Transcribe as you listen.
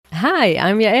Hi,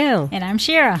 I'm Yael. And I'm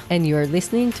Shira. And you're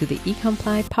listening to the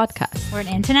eComply podcast. We're an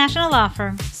international law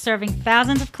firm serving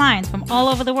thousands of clients from all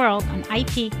over the world on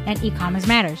IP and e-commerce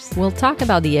matters. We'll talk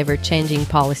about the ever-changing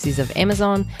policies of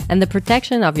Amazon and the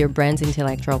protection of your brand's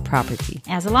intellectual property.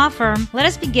 As a law firm, let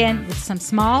us begin with some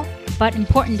small but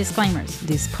important disclaimers.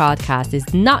 This podcast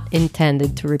is not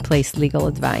intended to replace legal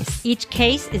advice. Each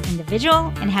case is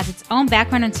individual and has its own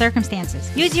background and circumstances.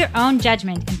 Use your own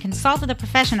judgment and consult with a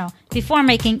professional before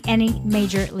making any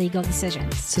major legal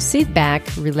decisions. So sit back,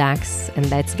 relax, and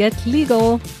let's get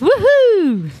legal.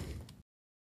 Woohoo!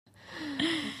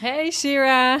 Hey,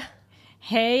 Shira.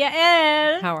 Hey,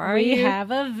 Yael. How are you? We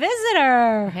have a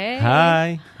visitor. Hey.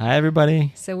 Hi,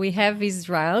 everybody. So we have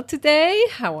Israel today.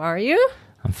 How are you?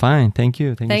 I'm fine. Thank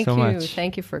you. Thank you so much.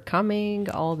 Thank you for coming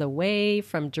all the way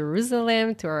from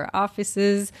Jerusalem to our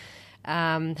offices.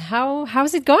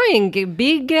 How's it going?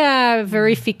 Big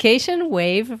verification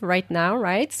wave right now,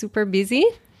 right? Super busy.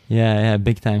 Yeah,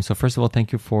 big time. So first of all,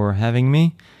 thank you for having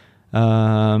me.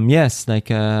 Yes,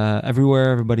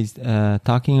 everywhere, everybody's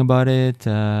talking about it.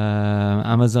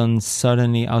 Amazon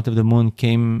suddenly out of the moon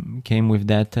came with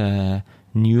that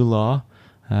new law.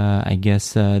 I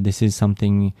guess this is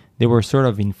something they were sort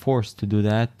of enforced to do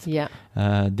that. Yeah.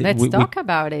 Let's talk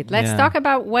about it. Let's talk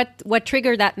about what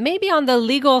triggered that. Maybe on the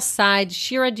legal side,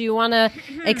 Shira, do you want to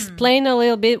explain a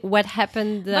little bit what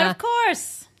happened? But of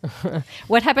course.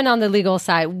 What happened on the legal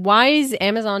side? Why is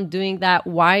Amazon doing that?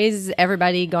 Why is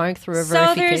everybody going through a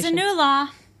verification? So there's a new law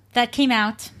that came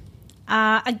out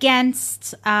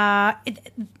against...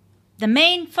 the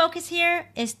main focus here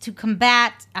is to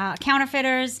combat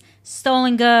counterfeiters,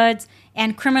 stolen goods,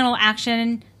 and criminal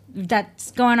action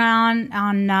that's going on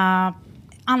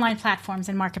online platforms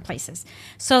and marketplaces.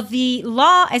 So the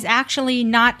law is actually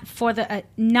not for the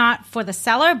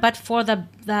seller, but for the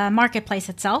marketplace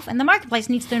itself, and the marketplace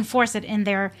needs to enforce it in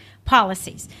their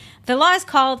policies. The law is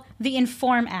called the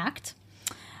Inform Act.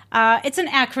 It's an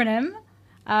acronym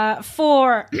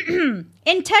for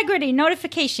Integrity,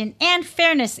 Notification, and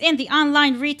Fairness in the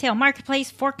Online Retail Marketplace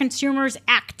for Consumers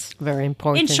Act. Very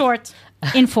important. In short,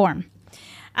 Inform.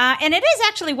 And it is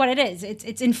actually what it is.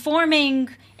 It's informing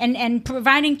and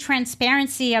providing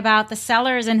transparency about the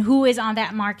sellers and who is on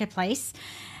that marketplace.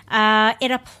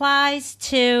 It applies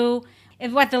to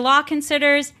what the law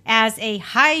considers as a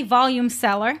high-volume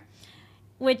seller,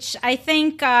 which I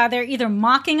think they're either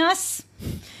mocking us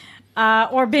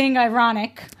or being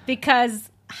ironic, because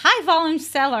high-volume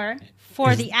seller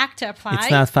for the act to apply...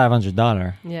 It's not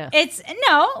 $500. Yeah. It's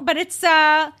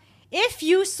if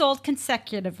you sold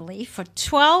consecutively for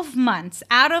 12 months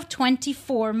out of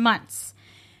 24 months,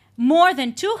 more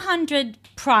than 200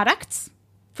 products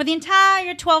for the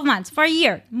entire 12 months, for a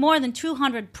year, more than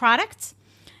 200 products,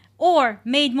 or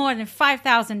made more than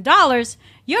 $5,000,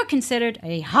 you're considered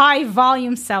a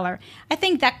high-volume seller. I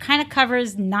think that kind of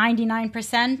covers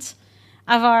 99%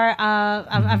 of our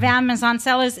of Amazon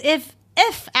sellers. If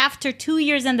after 2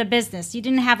 years in the business, you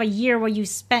didn't have a year where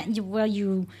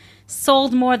you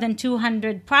sold more than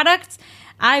 200 products,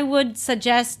 I would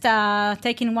suggest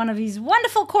taking one of these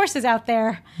wonderful courses out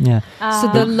there. Yeah. So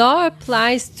the law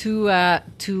applies to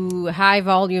high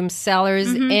volume sellers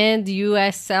and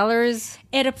U.S. sellers?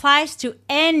 It applies to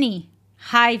any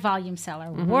high volume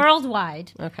seller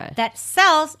worldwide that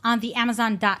sells on the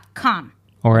Amazon.com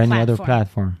or any other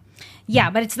platform. Yeah,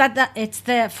 but it's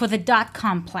for the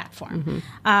 .com platform.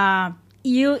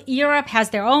 Europe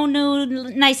has their own new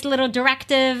nice little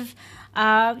directive.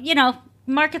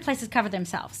 Marketplaces cover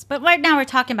themselves. But right now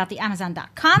we're talking about the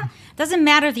Amazon.com. Doesn't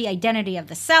matter the identity of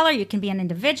the seller. You can be an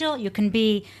individual. You can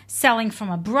be selling from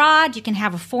abroad. You can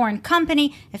have a foreign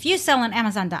company. If you sell on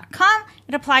Amazon.com,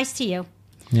 it applies to you.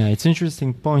 Yeah, it's an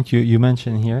interesting point you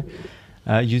mentioned here.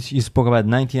 You spoke about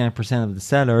 99% of the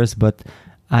sellers, but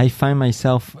I find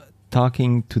myself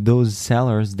talking to those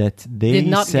sellers that they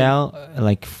sell,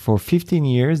 for 15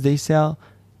 years, they sell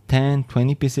 10,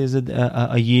 20 pieces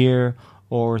a year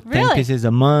or 10 pieces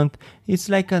a month. It's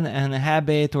like an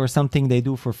habit or something they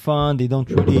do for fun. They don't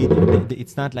really,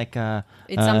 it's not like a...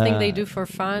 It's something they do for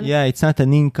fun? Yeah, it's not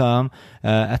an income.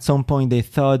 At some point, they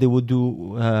thought they would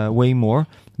do way more.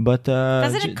 But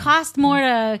doesn't it cost more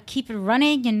to keep it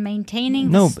running and maintaining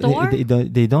the store? No,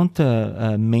 they don't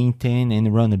maintain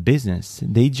and run a business.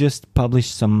 They just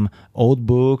publish some old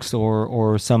books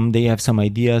or they have some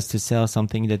ideas to sell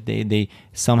something that they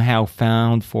somehow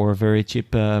found for a very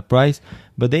cheap price.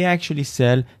 But they actually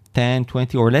sell 10,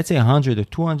 20, or let's say 100 or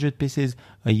 200 pieces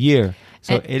a year.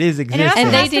 So it is existing. And it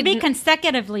also has to be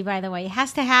consecutively, by the way. It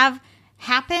has to have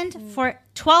happened for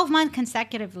 12 months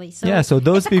consecutively. So so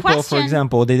those people, for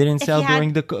example, they didn't sell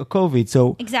during the COVID.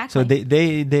 So exactly. So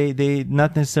they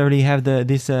not necessarily have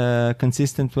this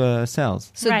consistent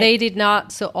sales. So they did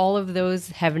not. So all of those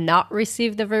have not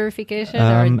received the verification.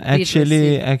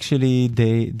 Actually,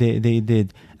 they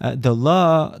did. The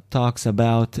law talks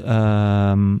about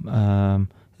a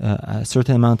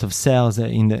certain amount of sales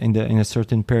in a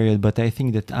certain period, but I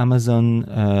think that Amazon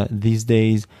these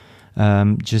days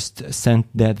just sent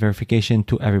that verification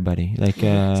to everybody. Like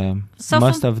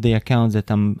most of the accounts that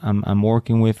I'm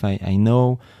working with, I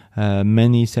know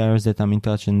many sellers that I'm in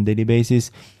touch on a daily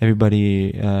basis.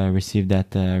 Everybody received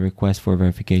that request for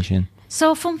verification.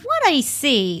 So from what I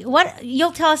see, what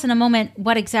you'll tell us in a moment,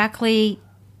 what exactly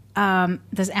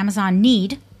does Amazon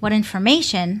need? What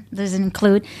information does it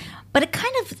include? But it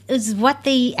kind of is what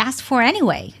they asked for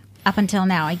anyway. Up until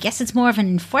now, I guess it's more of an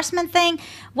enforcement thing.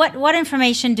 What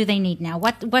information do they need now?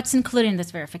 What's included in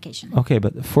this verification? Okay,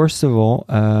 but first of all,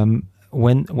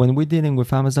 when we're dealing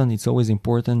with Amazon, it's always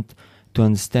important to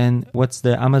understand what's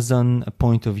the Amazon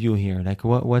point of view here. Like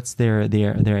what's their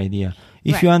idea.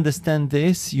 If you understand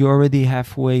this, you're already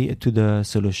halfway to the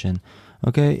solution.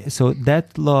 Okay, so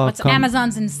that law. What's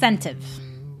Amazon's incentive?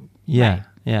 Yeah.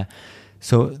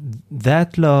 So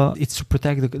that law, it's to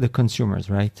protect the consumers,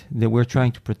 right? That we're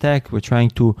trying to protect. We're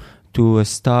trying to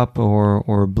stop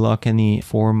or block any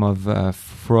form of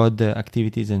fraud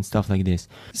activities and stuff like this.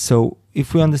 So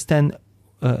if we understand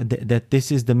that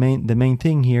this is the main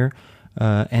thing here,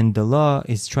 and the law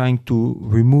is trying to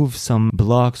remove some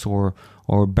blocks or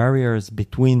barriers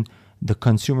between the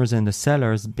consumers and the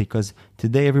sellers, because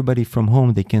today everybody from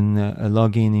home, they can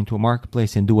log into a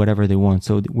marketplace and do whatever they want.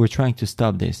 So we're trying to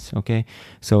stop this, okay?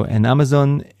 So, and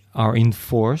Amazon are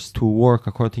enforced to work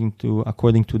according to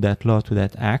that law, to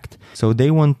that act. So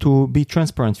they want to be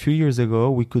transparent. A few years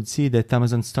ago, we could see that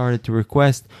Amazon started to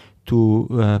request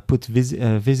to put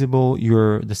visible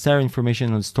the seller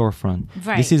information on the storefront.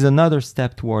 Right. This is another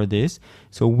step toward this.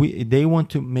 So they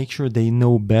want to make sure they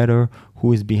know better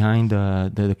who is behind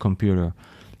the computer.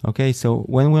 Okay, so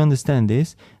when we understand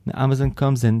this, Amazon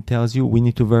comes and tells you we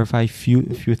need to verify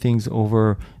few things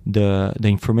over the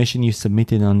information you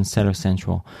submitted on Seller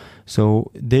Central.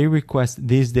 So they request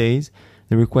these days.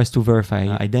 The request to verify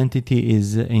identity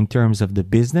is in terms of the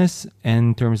business and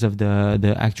in terms of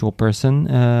the actual person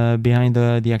behind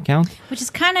the account. Which is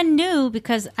kind of new,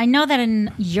 because I know that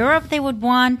in Europe they would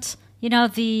want,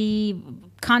 the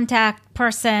contact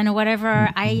person or whatever.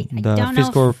 I don't know. The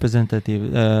physical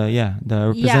representative,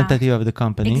 the representative of the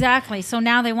company. Exactly. So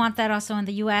now they want that also in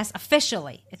the U.S.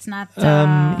 officially. It's not.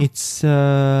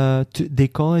 They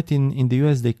call it in the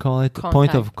U.S. They call it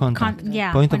point of contact.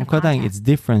 Point of contact. It's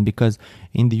different because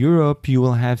in the Europe you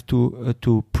will have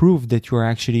to prove that you are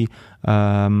actually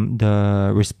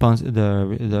the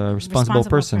responsible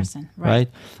person, right?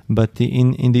 But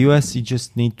in the U.S. you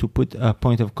just need to put a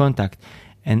point of contact.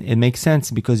 And it makes sense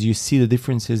because you see the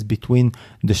differences between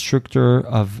the structure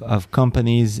of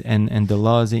companies and the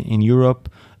laws in Europe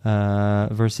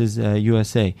versus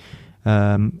USA.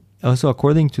 Also,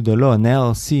 according to the law, an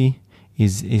LLC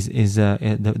is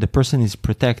the person is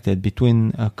protected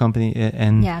between a company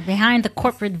and behind the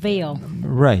corporate veil.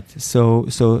 Right. So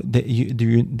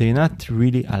they're not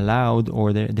really allowed,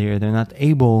 or they're not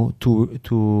able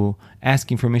to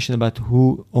ask information about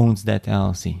who owns that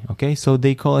LLC. Okay, so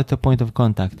they call it a point of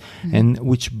contact, and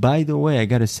which, by the way, I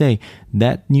gotta say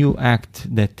that new act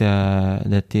that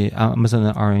the Amazon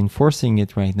are enforcing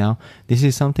it right now. This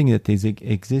is something that is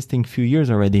existing few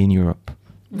years already in Europe.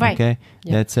 Right. Okay.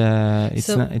 Yeah. That's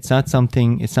it's not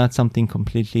something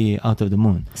completely out of the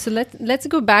moon. So let's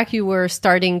go back. You were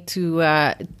starting to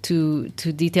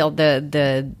detail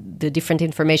the different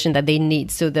information that they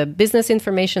need. So the business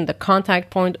information, the contact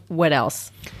point. What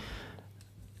else?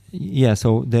 Yeah.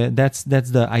 So that's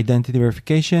the identity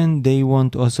verification. They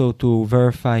want also to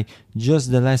verify just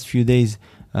the last few days.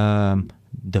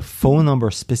 The phone number,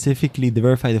 specifically, they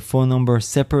verify the phone number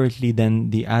separately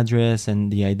than the address and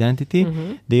the identity.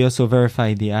 They also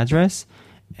verify the address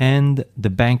and the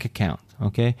bank account.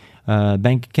 Okay,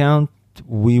 bank account.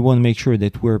 We want to make sure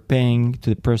that we're paying to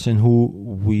the person who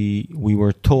we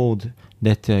were told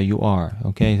that you are.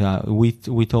 Okay,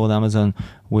 we told Amazon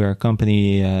we're a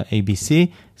company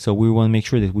ABC, so we want to make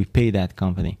sure that we pay that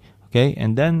company. Okay,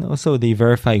 and then also they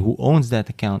verify who owns that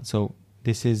account. So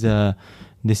this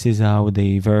is how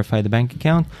they verify the bank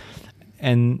account.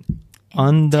 And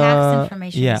on the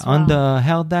on the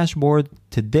health dashboard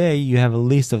today, you have a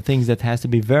list of things that has to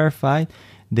be verified.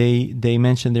 They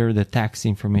mentioned there the tax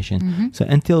information. So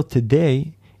until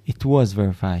today, it was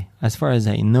verified. As far as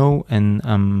I know, and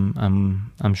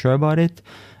I'm sure about it,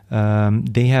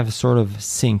 they have sort of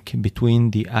sync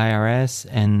between the IRS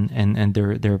and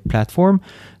their platform.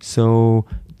 So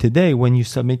today, when you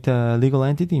submit legal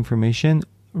entity information,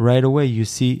 right away you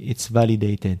see it's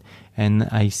validated. And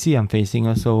I'm facing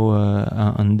also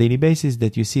on a daily basis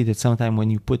that you see that sometimes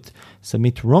when you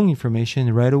submit wrong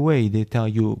information, right away they tell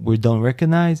you we don't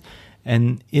recognize.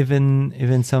 And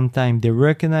even sometimes they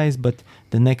recognize, but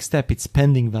the next step, it's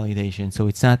pending validation. So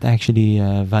it's not actually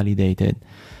validated.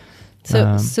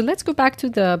 So let's go back to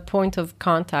the point of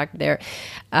contact there.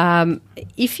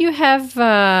 If you have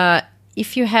a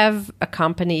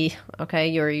company, okay,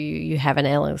 you have an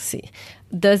LLC,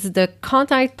 does the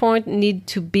contact point need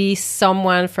to be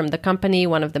someone from the company,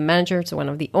 one of the managers, one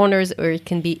of the owners, or it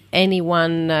can be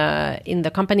anyone in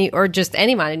the company, or just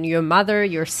anyone, your mother,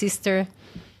 your sister?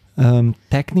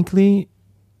 Technically,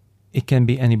 it can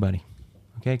be anybody.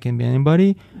 Okay, it can be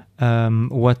anybody.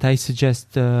 What I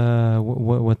suggest,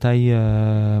 what I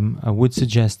would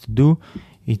suggest to do,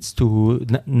 it's to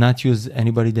not use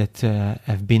anybody that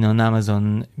have been on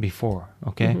Amazon before.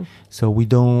 Okay, so we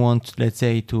don't want, let's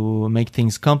say, to make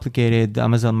things complicated.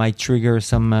 Amazon might trigger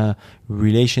some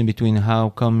relation between how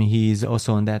come he is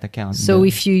also on that account. So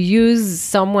if you use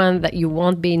someone that you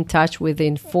won't be in touch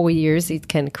within 4 years, it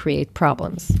can create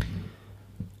problems.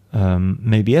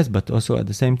 Maybe yes, but also at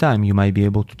the same time, you might be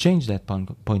able to change that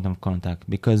point of contact,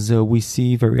 because we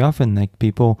see very often like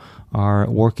people are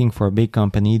working for a big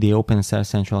company, they open a Sales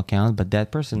Central account, but that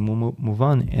person will move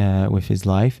on with his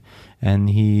life, and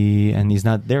he's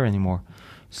not there anymore.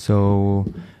 So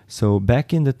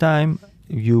back in the time,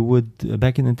 you would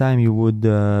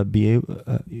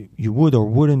or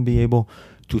wouldn't be able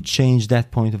to change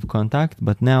that point of contact,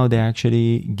 but now they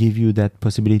actually give you that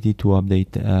possibility to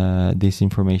update this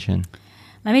information.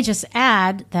 Let me just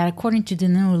add that according to the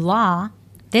new law,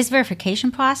 this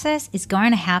verification process is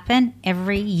going to happen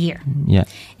every year. Yeah.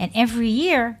 And every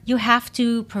year you have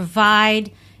to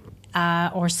provide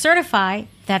or certify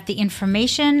that the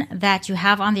information that you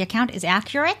have on the account is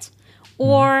accurate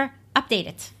or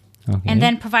updated. Okay. And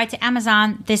then provide to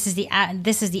Amazon, this is the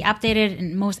updated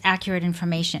and most accurate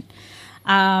information.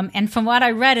 And from what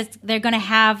I read, they're going to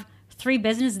have 3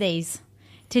 business days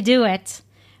to do it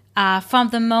from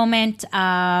the moment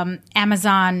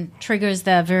Amazon triggers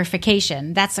the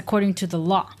verification. That's according to the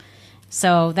law.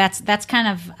 So that's kind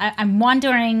of, I'm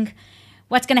wondering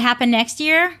what's going to happen next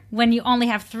year when you only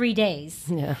have 3 days.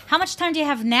 Yeah. How much time do you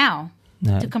have now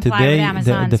to comply today, with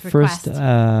Amazon's request?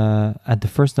 At the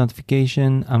first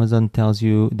notification, Amazon tells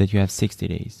you that you have 60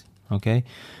 days. Okay.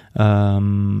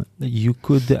 You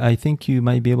could, I think you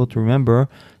might be able to remember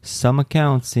some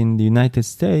accounts in the United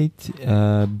States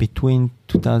between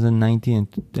 2019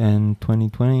 and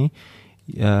 2020.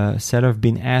 Seller have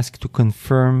been asked to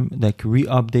confirm, like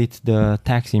re-update the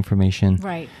tax information.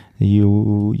 Right.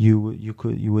 You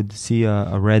would see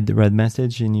a red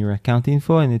message in your account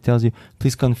info, and it tells you,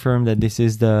 please confirm that this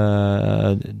is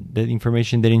the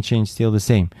information didn't change, still the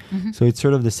same. Mm-hmm. So it's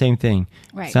sort of the same thing.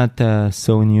 Right. It's not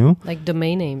so new. Like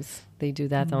domain names, they do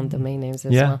that on domain names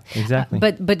as well. Yeah, exactly.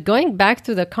 But going back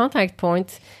to the contact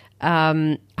point,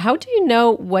 how do you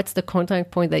know what's the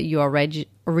contact point that you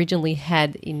originally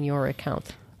had in your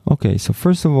account? Okay, so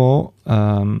first of all,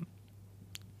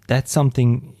 that's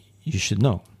something you should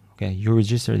know. Okay, you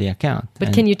register the account.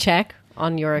 But can you check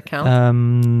on your account?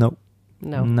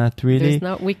 No, not really.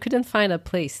 We couldn't find a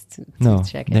place to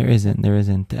check it. There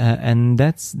isn't, and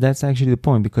that's actually the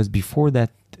point, because before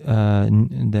that,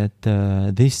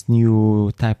 this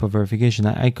new type of verification,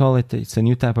 I call it's a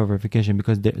new type of verification,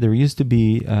 because there used to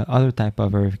be other type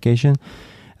of verification.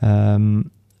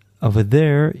 Over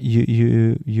there,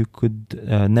 you could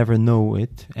never know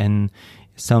it, and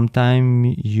sometime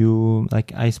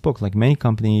like many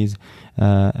companies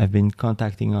have been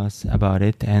contacting us about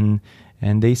it, and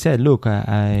they said, look,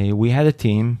 we had a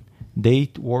team, they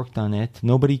worked on it,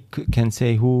 nobody can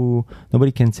say who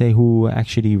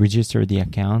actually registered the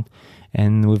account,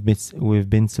 and we've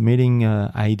been submitting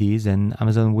IDs, and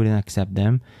Amazon wouldn't accept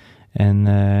them, and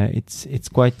it's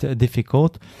quite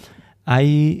difficult.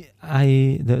 The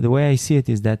way I see it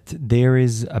is that there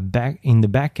is in the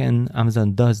back end,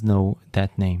 Amazon does know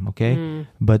that name, okay?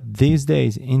 But these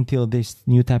days, until this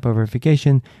new type of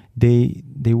verification, they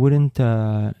wouldn't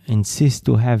insist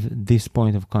to have this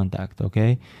point of contact,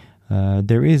 okay?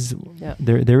 There is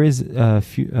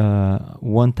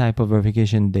one type of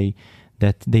verification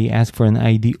that they ask for an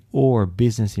ID or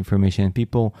business information.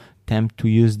 People tend to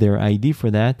use their ID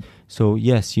for that. So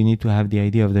yes, you need to have the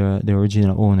ID of the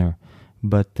original owner.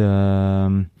 But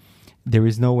there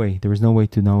is no way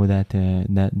to know that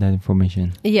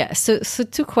information. Yeah. So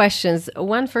two questions.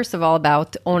 One, first of all,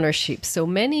 about ownership. So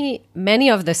many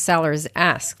of the sellers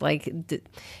ask, like,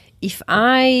 if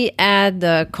I add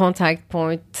the contact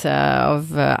point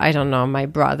of, I don't know, my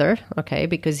brother, okay,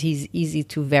 because he's easy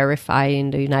to verify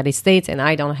in the United States and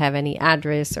I don't have any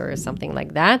address or something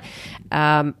like that,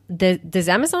 does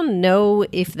Amazon know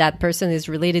if that person is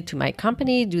related to my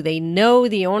company? Do they know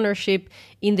the ownership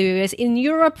in the US? In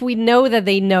Europe, we know that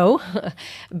they know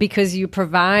because you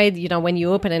provide, when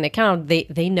you open an account,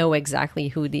 they know exactly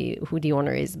who the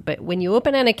owner is. But when you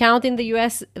open an account in the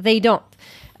US, they don't.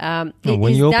 No,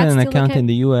 when you open an account in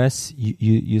the US,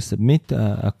 you submit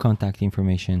a contact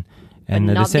information, and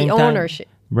at the same time, ownership.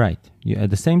 Right. At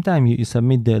the same time, you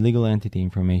submit the legal entity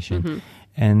information,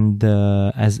 and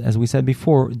as we said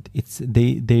before,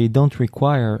 they don't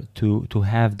require to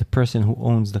have the person who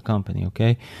owns the company.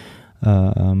 Okay.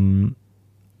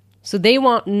 So they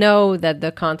won't know that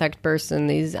the contact person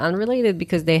is unrelated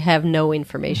because they have no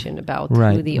information about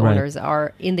who the owners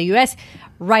are in the US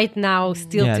right now,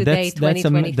 still today,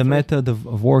 2023. That's the method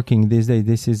of working these days.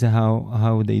 This is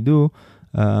how they do.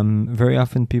 Very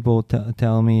often people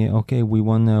tell me, okay, we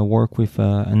want to work with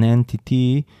an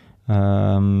entity.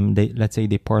 Let's say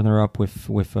they partner up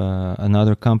with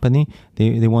another company.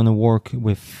 They want to work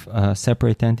with a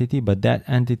separate entity, but that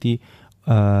entity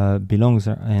belongs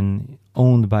and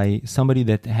owned by somebody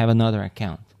that have another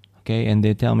account. Okay, and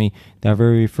they tell me they're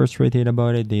very frustrated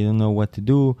about it. They don't know what to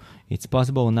do. It's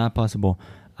possible or not possible.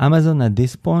 Amazon at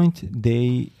this point,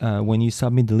 they when you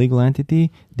submit the legal entity,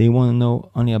 they want to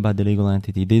know only about the legal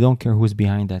entity. They don't care who's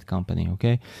behind that company.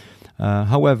 Okay.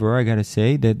 However, I gotta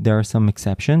say that there are some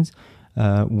exceptions.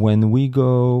 When we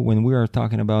are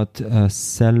talking about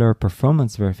seller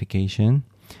performance verification,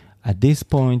 at this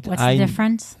point, what's the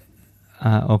difference?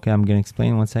 Okay, I'm going to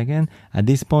explain 1 second. At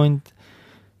this point,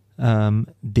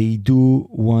 they do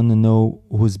want to know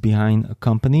who's behind a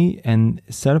company, and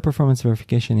seller performance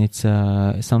verification, it's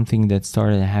something that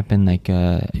started to happen like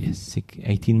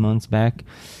 18 months back.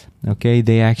 Okay,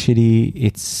 they actually,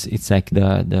 it's like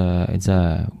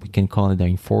we can call it the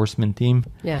enforcement team.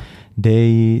 Yeah.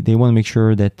 They want to make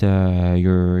sure that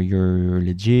you're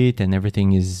legit and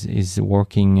everything is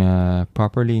working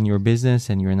properly in your business,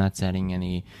 and you're not selling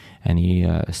any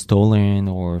stolen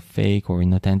or fake or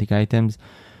inauthentic items.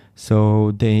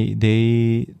 So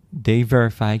they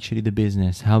verify actually the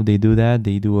business. How they do that?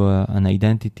 They do an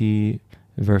identity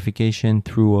verification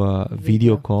through a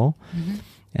video call. Mm-hmm.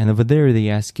 And over there, they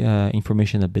ask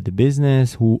information about the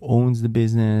business, who owns the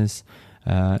business,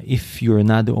 if you're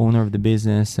not the owner of the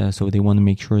business. So they want to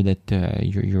make sure that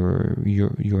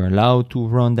you're allowed to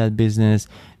run that business.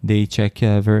 They check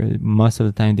most of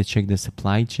the time. They check the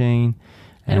supply chain.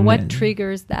 And what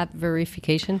triggers that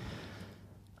verification?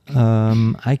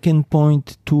 I can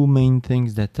point two main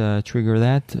things that trigger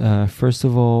that. First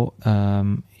of all,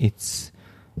 it's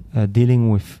dealing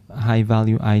with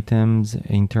high-value items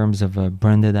in terms of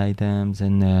branded items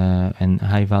and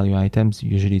high-value items.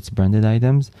 Usually it's branded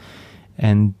items.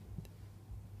 And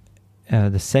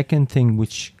the second thing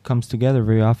which comes together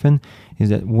very often is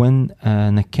that when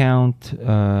an account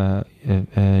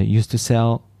used to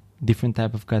sell different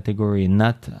type of category,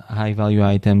 not high-value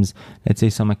items, let's say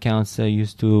some accounts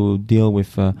used to deal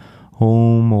with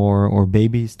home or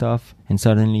baby stuff, and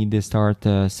suddenly they start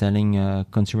selling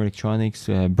consumer electronics,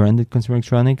 branded consumer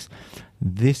electronics.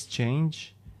 This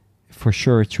change for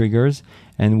sure triggers,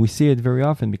 and we see it very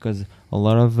often because a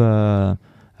lot of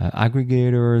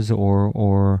aggregators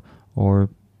or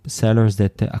sellers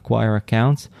that acquire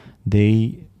accounts,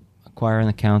 they acquire an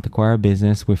account, acquire a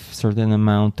business with certain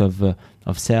amount of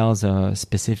sales, a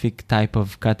specific type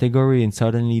of category, and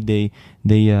suddenly they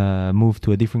move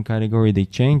to a different category, they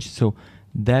change. So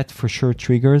that for sure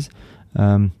triggers.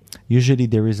 Usually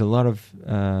there is a lot of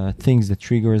things that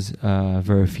triggers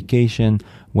verification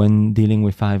when dealing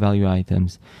with high value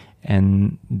items,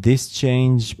 and this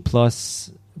change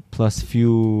plus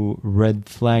few red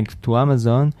flags to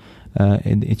Amazon,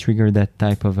 it triggered that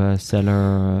type of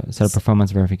seller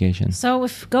performance verification. So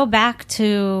if go back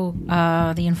to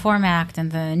the Inform Act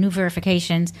and the new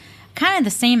verifications, kind of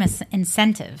the same as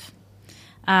incentive.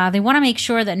 They want to make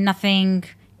sure that nothing,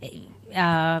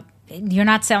 you're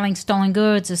not selling stolen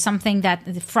goods or something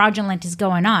that fraudulent is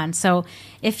going on. So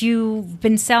if you've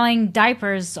been selling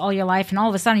diapers all your life and all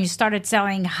of a sudden you started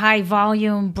selling high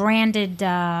volume branded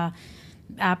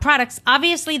products,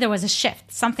 obviously there was a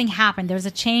shift. Something happened. There was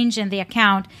a change in the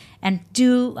account, and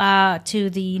due to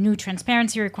the new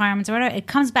transparency requirements or whatever, it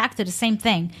comes back to the same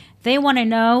thing. They want to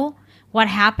know what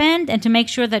happened and to make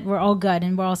sure that we're all good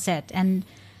and we're all set. And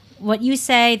what you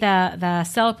say, the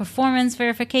seller performance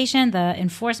verification, the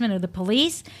enforcement of the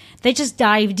police, they just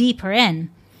dive deeper in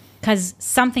because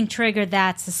something triggered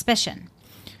that suspicion.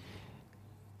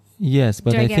 Yes,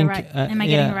 but I think right? Am I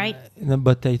getting it right? No,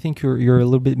 but I think you're a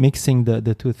little bit mixing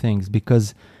the two things,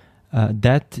 because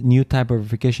that new type of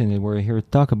verification that we're here to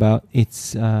talk about,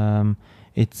 it's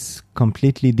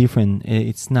completely different.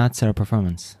 It's not seller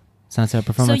performance. It's not seller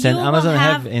performance, so and Amazon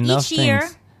have enough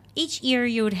things. Each year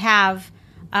you would have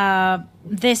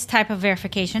this type of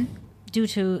verification due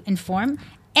to Inform,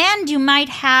 and you might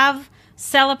have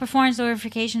seller performance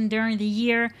verification during the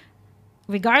year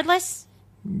regardless.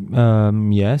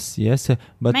 Yes,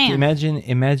 but imagine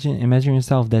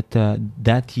yourself that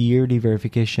that yearly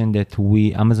verification that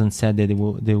Amazon said that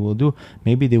they will do,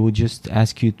 maybe they will just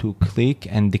ask you to click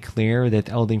and declare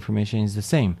that all the information is the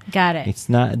same. Got it. It's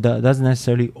not doesn't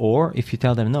necessarily, or if you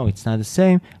tell them no, it's not the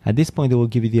same, at this point they will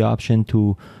give you the option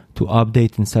to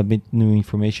update and submit new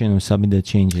information or submit the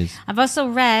changes. I've also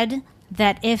read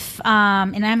that if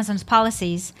in Amazon's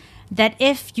policies, that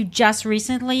if you just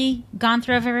recently gone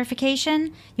through a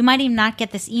verification, you might even not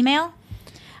get this email.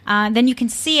 Then you can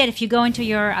see it if you go into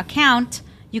your account.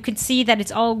 You can see that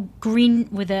it's all green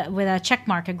with a check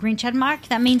mark, a green check mark.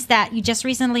 That means that you just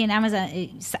recently in Amazon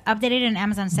updated and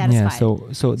Amazon satisfied.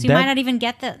 Yeah, so you might not even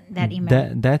get that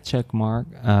email. That check mark,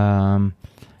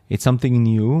 it's something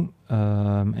new,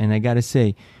 and I gotta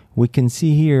say, we can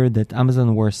see here that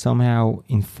Amazon were somehow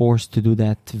enforced to do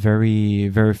that very,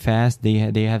 very fast.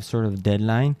 They have sort of a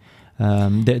deadline.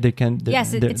 They can.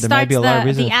 Yes, it there starts. might be a lot of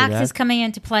reasons the act for that. is coming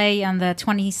into play on the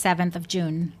 27th of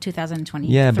June,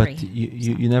 2023. Yeah, but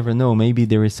you never know. Maybe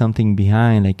there is something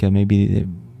behind. Like maybe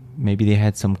they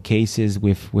had some cases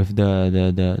with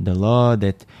the law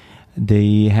that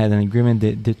they had an agreement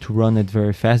to run it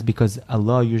very fast, because a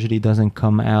law usually doesn't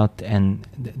come out and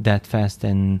that fast.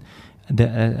 And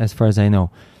as far as I know,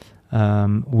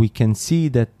 we can see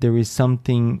that there is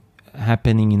something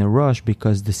happening in a rush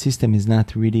because the system is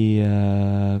not really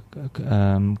it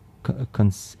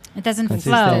doesn't consistent.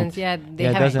 flow. Yeah, they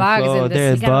have bugs in the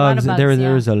There's system. bugs.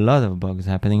 There's a lot of bugs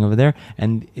happening over there,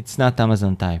 and it's not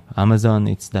Amazon type. Amazon,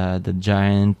 it's the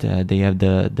giant. They have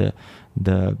the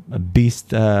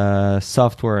beast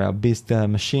software, a beast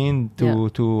machine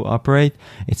to operate.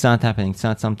 It's not happening. It's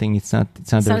not something. It's not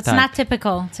So their it's type. not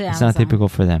typical to Amazon. It's not typical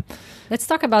for them. Let's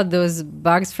talk about those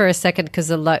bugs for a second, because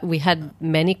we had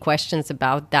many questions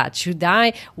about that.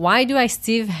 Why do I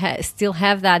still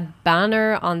have that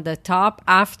banner on the top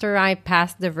after I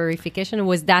passed the verification?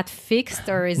 Was that fixed,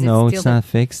 or is it still? No, it's not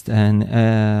fixed, and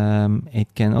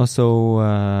it can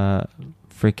also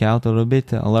freak out a little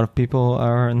bit. A lot of people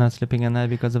are not sleeping at night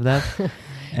because of that.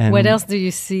 And what else do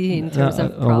you see in terms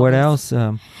of problems? What else?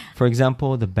 For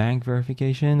example, the bank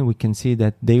verification, we can see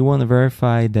that they want to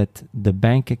verify that the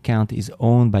bank account is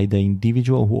owned by the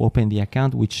individual who opened the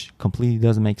account, which completely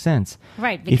doesn't make sense.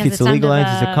 Right, because if it's a legal under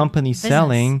entity, it's a company business.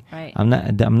 selling, Right.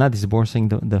 I'm not disbursing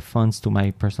the funds to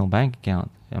my personal bank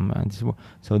account. So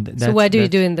what do you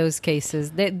do in those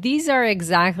cases? These are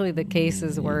exactly the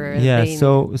cases where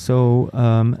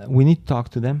we need to talk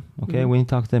to them. Okay, Mm-hmm. we need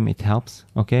to talk to them. It helps.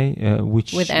 Okay,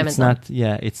 which with Amazon.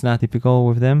 It's not typical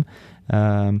with them.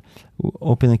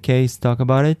 Open a case, talk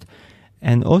about it.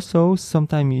 And also,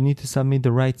 sometimes you need to submit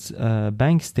the right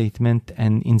bank statement,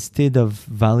 and instead of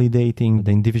validating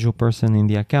the individual person in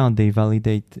the account, they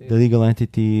validate the legal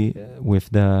entity with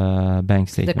the bank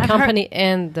statement. The company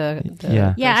and the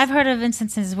Yeah, I've heard of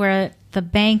instances where the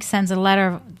bank sends a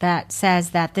letter that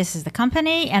says that this is the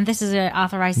company and this is an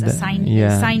authorized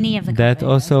assignee of the company. That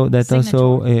also,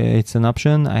 it's an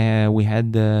option. We had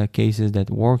cases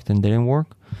that worked and didn't work.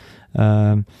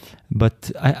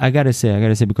 But I gotta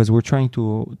say, because we're trying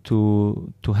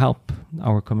to help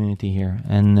our community here.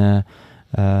 And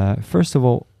first of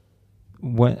all,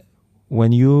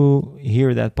 when you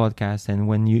hear that podcast and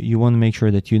when you want to make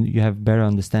sure that you have better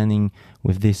understanding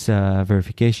with this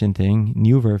verification thing,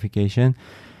 new verification,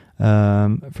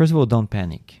 first of all, don't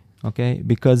panic, okay?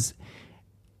 Because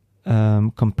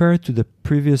compared to the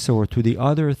previous or to the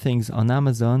other things on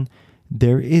Amazon,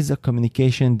 there is a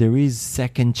communication, there is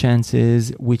second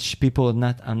chances, which people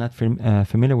are not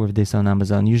familiar with this on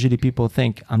Amazon. Usually people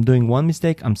think, I'm doing one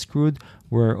mistake, I'm screwed,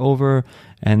 we're over.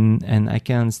 And I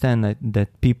can understand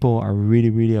that people are really,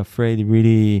 really afraid,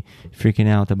 really freaking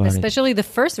out about Especially the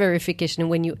first verification.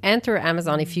 When you enter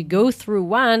Amazon, if you go through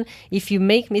one, if you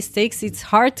make mistakes, it's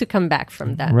hard to come back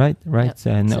from that. Right.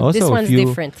 Yeah. And so also this one's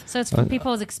different. So it's from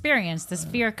people's experience. This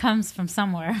fear comes from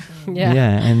somewhere. Yeah,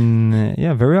 and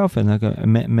very often, like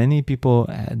many people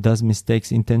does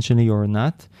mistakes intentionally or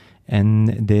not,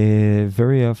 and they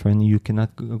very often you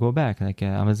cannot go back. Like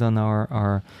Amazon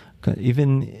are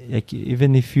even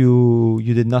if you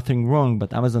did nothing wrong,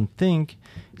 but Amazon think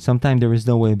sometimes there is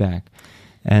no way back.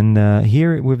 And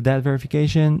here with that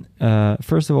verification,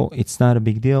 first of all, it's not a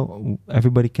big deal.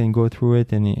 Everybody can go through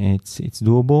it, and it's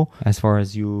doable as far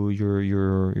as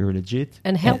you're legit.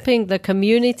 And helping the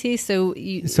community.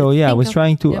 I was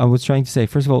trying to say,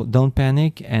 first of all, don't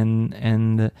panic,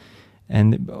 and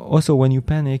also when you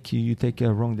panic, you take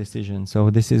a wrong decision.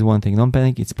 So this is one thing. Don't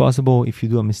panic. It's possible. If you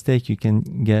do a mistake, you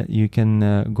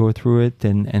can go through it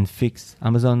and fix.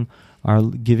 Amazon are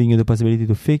giving you the possibility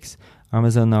to fix.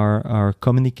 Amazon are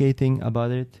communicating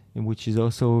about it, which is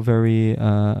also very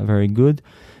very good.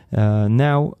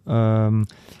 Now,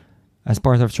 as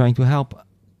part of trying to help,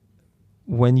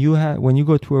 when you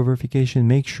go through a verification,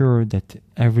 make sure that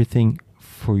everything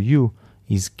for you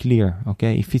is clear.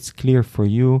 Okay, if it's clear for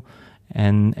you,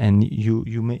 and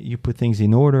you put things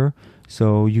in order,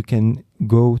 so you can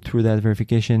go through that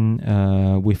verification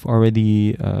with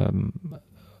already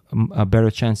a better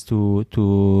chance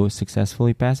to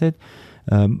successfully pass it.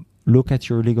 Look at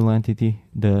your legal entity,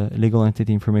 the legal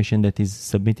entity information that is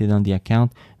submitted on the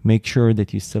account. Make sure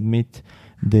that you submit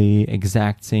the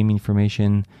exact same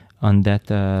information on that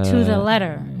to the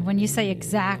letter. When you say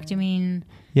exact, you mean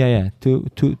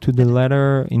to the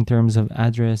letter in terms of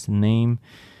address and name.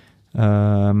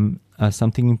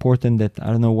 Something important that I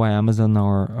don't know why Amazon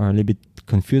are a little bit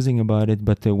confusing about it,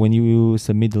 but when you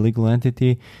submit the legal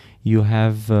entity, you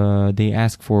have they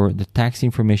ask for the tax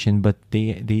information, but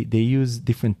they use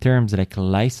different terms like a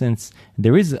license.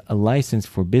 There is a license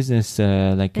for business,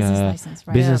 like business license,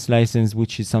 right? Business license,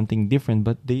 which is something different,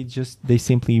 but they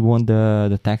simply want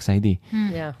the tax ID.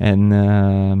 Yeah.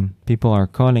 And people are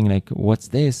calling like, what's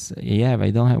this? Yeah, I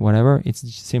don't have whatever. It's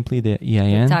simply the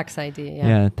EIN. The tax ID.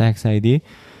 Yeah, tax ID.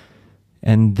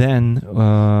 And then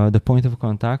the point of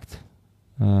contact.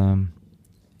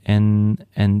 And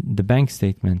the bank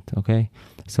statement, okay?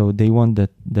 So they want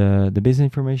the business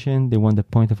information, they want the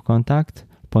point of contact.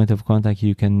 Point of contact,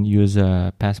 you can use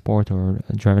a passport or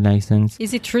a driver license.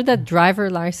 Is it true that driver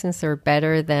license are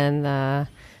better than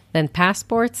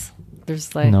passports? There's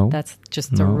that's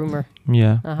just a rumor.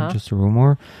 Yeah, just a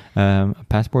rumor.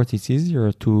 Passport, it's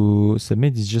easier to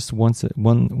submit. It's just one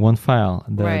file.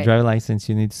 The driver license,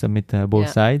 you need to submit both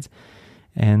sides.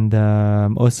 And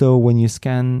also, when you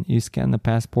scan the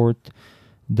passport,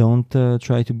 don't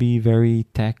try to be very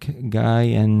tech guy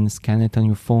and scan it on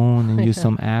your phone and use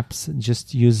some apps.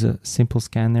 Just use a simple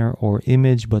scanner or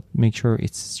image, but make sure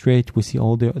it's straight. We see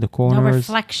all the corners. No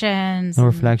reflections.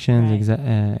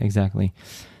 Right. Exactly.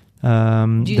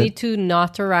 Do you need to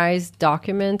notarize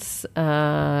documents?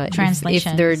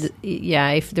 Translations.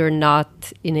 If they're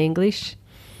not in English?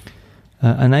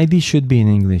 An ID should be in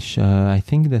English. I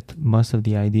think that most of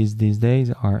the IDs these days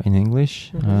are in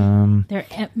English. Mm-hmm. There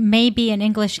may be in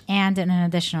English and in an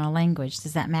additional language.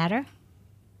 Does that matter?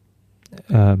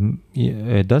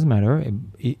 It does matter.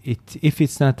 If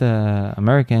it's not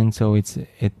American, so it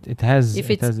has.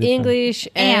 If it's English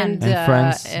and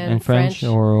French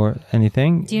or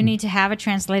anything. Do you need to have it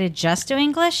translated just to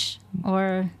English,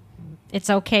 or? It's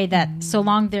okay that so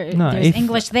long there's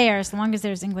English there, as long as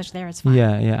there's English there, it's fine.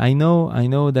 Yeah. I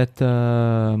know that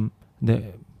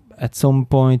at some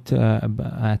point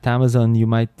at Amazon you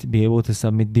might be able to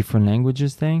submit different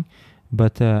languages thing,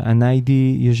 but an ID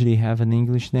usually have an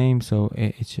English name, so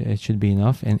it should be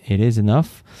enough, and it is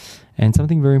enough. And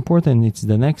something very important, it's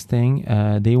the next thing.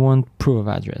 They want proof of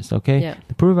address. Okay,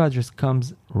 the proof of address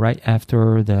comes right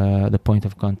after the point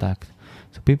of contact.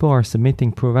 So people are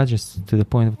submitting proof of address to the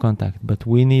point of contact, but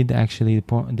we need actually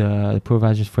the proof of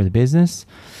address for the business.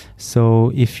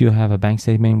 So if you have a bank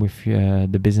statement with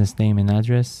the business name and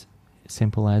address,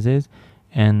 simple as is,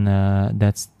 and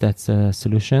that's a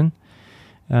solution.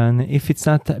 And if it's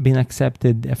not been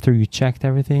accepted after you checked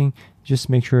everything, just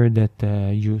make sure that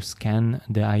you scan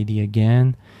the ID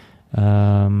again,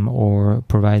 or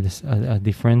provide a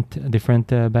different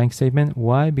bank statement.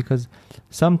 Why? Because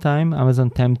sometimes Amazon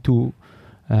tend to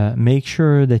make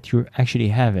sure that you actually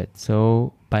have it.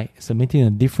 So by submitting a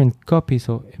different copy,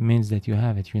 so it means that you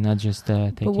have it. You're not just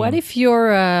taking. But what if you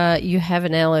have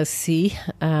an LLC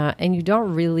and you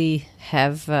don't really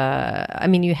have?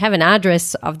 You have an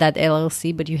address of that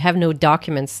LLC, but you have no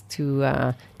documents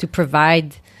to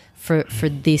provide for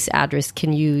this address.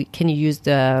 Can you use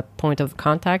the point of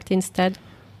contact instead?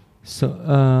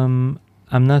 So.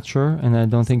 I'm not sure, and I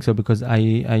don't think so, because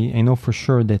I know for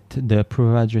sure that the proof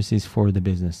of address is for the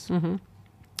business. Mm-hmm.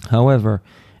 However,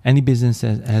 any business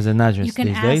has an address these days.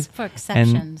 You can ask for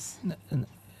exceptions.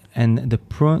 and the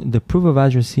proof of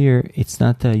address here, it's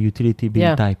not a utility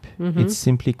bill type. It's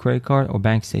simply credit card or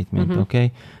bank statement.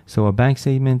 Okay, so a bank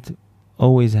statement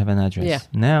always have an address. Yeah.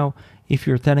 Now, if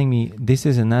you're telling me this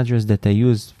is an address that I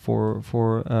use for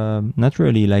not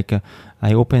really like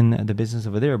I open the business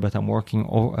over there, but I'm working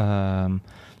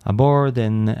abroad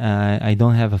and I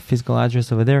don't have a physical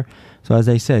address over there. So as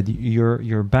I said,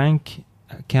 your bank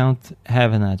account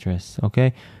have an address.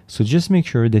 Okay, so just make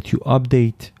sure that you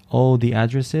update all the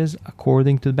addresses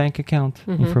according to the bank account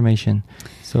information.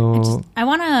 So I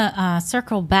want to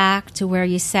circle back to where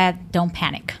you said don't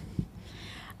panic.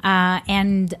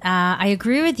 And I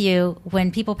agree with you.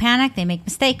 When people panic, they make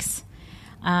mistakes.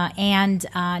 And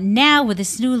now with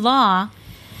this new law,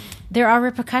 there are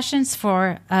repercussions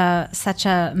for such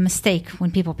a mistake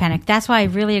when people panic. That's why I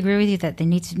really agree with you that they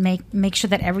need to make sure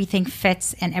that everything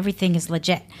fits and everything is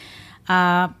legit.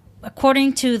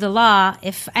 According to the law,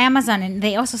 if Amazon, and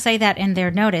they also say that in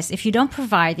their notice, if you don't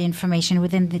provide the information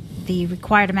within the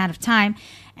required amount of time,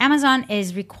 Amazon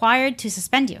is required to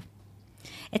suspend you.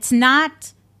 It's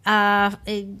not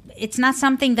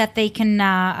something that they can,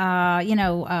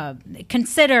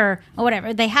 consider or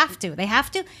whatever. They have to.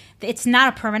 It's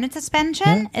not a permanent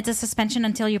suspension. It's a suspension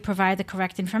until you provide the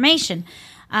correct information.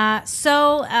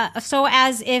 So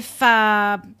as if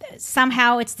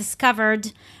somehow it's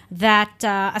discovered that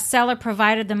a seller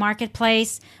provided the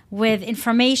marketplace with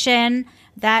information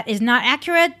that is not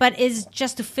accurate, but is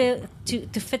just to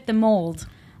fit the mold.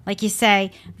 Like you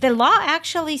say, the law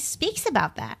actually speaks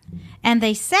about that. And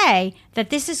they say that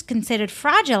this is considered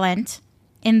fraudulent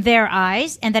in their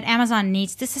eyes and that Amazon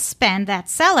needs to suspend that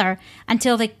seller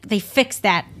until they fix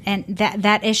that and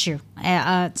that issue.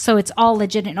 So it's all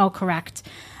legit and all correct.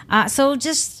 So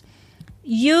just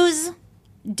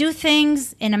do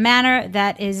things in a manner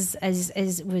that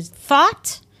was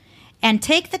thought and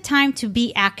take the time to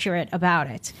be accurate about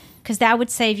it. Because that would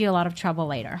save you a lot of trouble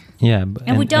later. Yeah,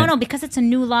 and we don't know, because it's a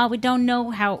new law. We don't know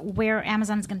where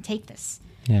Amazon is going to take this.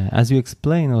 Yeah, as you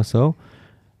explain also,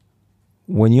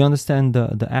 when you understand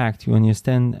the act, you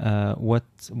understand what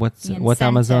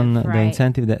Amazon, the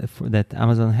incentive that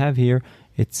Amazon have here.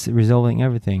 It's resolving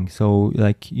everything. So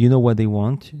like you know what they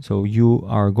want. So you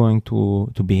are going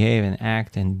to behave and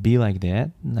act and be like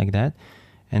that.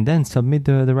 And then submit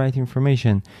the right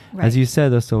information. Right. As you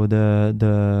said, also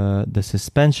the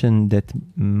suspension that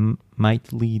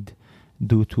might lead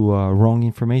due to wrong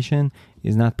information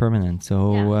is not permanent.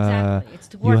 So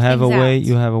exactly. You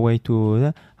have a way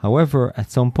to. However,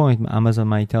 at some point, Amazon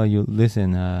might tell you,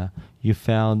 "Listen, you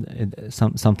failed.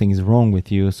 Something is wrong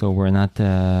with you. So we're not.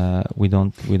 We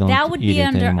don't. That would be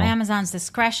under anymore." Amazon's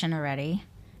discretion already,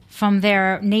 from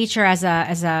their nature as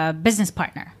a business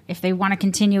partner, if they want to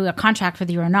continue a contract with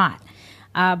you or not.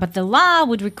 But the law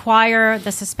would require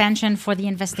the suspension for the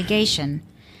investigation,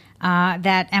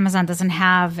 that Amazon doesn't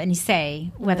have any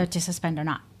say whether to suspend or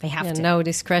not. They have to. No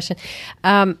discretion.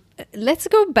 Let's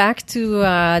go back to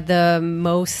the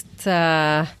most...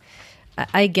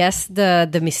 I guess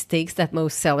the mistakes that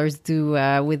most sellers do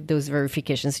with those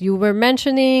verifications. You were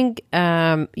mentioning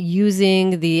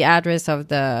using the address of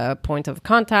the point of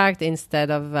contact instead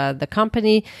of the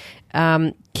company.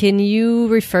 Can you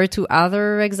refer to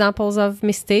other examples of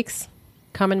mistakes,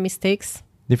 common mistakes?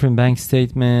 Different bank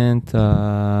statement.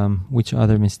 Which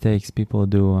other mistakes people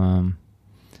do?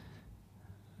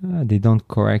 They don't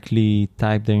correctly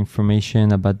type the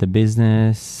information about the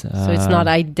business. So it's not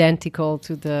identical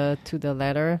to the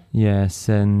letter. Yes,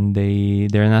 and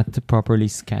they're not properly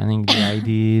scanning the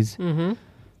IDs.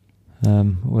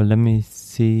 Well, let me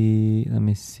see.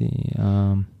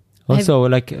 Also,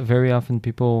 like very often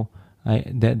people,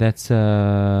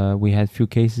 we had few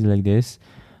cases like this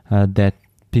that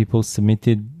people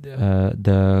submitted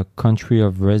the country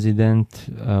of resident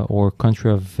or country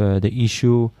of the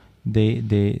issue. There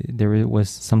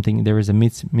is a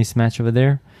mismatch over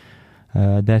there.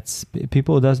 That's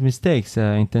people does mistakes,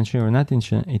 intentionally or not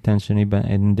intentionally,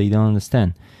 and they don't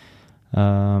understand.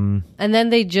 And then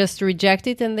they just reject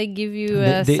it, and they give you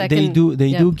a second.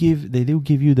 They do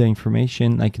give you the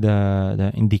information, like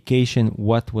the indication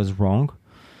what was wrong.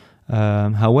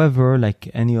 However,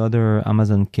 like any other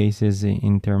Amazon cases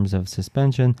in terms of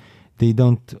suspension, they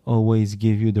don't always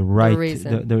give you the right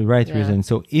reason.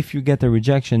 So if you get a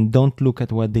rejection, don't look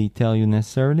at what they tell you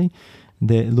necessarily.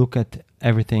 They look at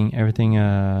everything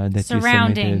that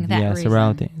surrounding you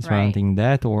submitted. Surrounding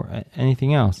that or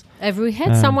anything else. Have we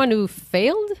had someone who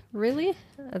failed, really?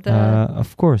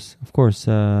 Of course.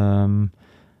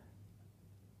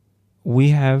 We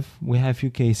have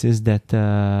few cases that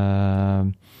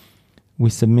we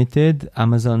submitted.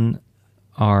 Amazon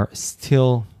are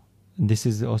still this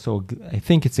is also, I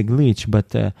think it's a glitch,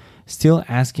 but still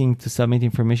asking to submit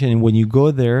information. And when you go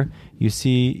there, you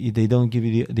see they don't give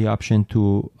you the option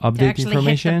to update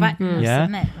information. Hit the button or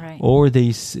submit, right. Or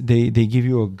they give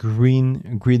you a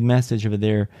green message over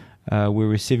there. We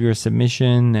receive your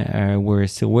submission. We're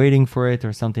still waiting for it,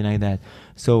 or something like that.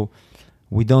 So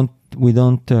we don't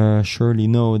surely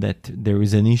know that there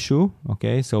is an issue.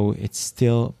 Okay, so it's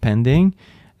still pending.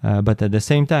 But at the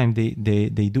same time,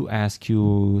 they do ask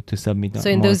you to submit. So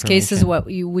in those cases, what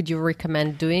would you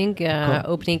recommend doing?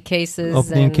 Opening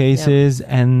cases.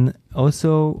 And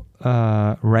also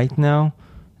right now,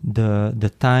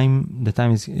 the time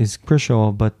is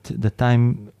crucial. But the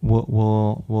time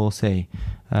will say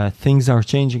things are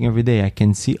changing every day. I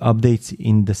can see updates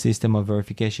in the system of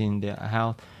verification,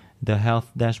 the health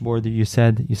dashboard. You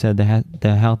said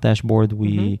the health dashboard.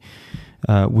 We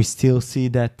still see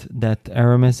that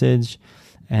error message,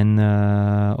 and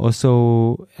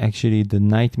also actually the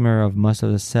nightmare of most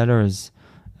of the sellers.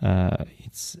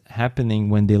 It's happening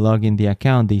when they log in the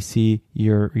account. They see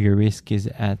your risk is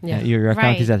at your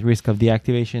account is at risk of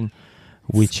deactivation,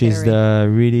 which is the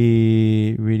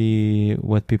really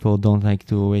what people don't like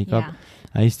to wake up.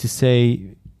 I used to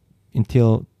say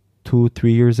until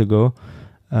 2-3 years ago,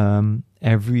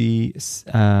 every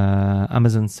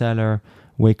Amazon seller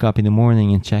wake up in the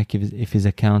morning and check if his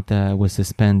account was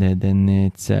suspended, and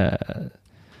it's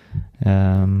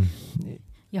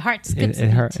your heart skips. It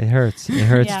hurts. It hurts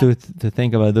to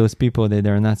think about those people that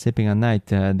are not sleeping at night.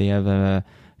 They have a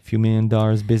few $1 million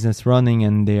business running,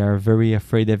 and they are very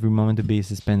afraid every moment to be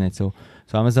suspended. So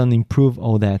Amazon improved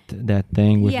all that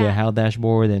thing with the health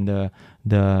dashboard and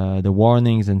the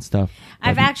warnings and stuff.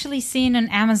 I've actually seen in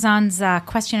Amazon's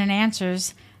question and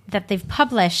answers that they've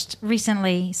published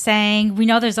recently saying, we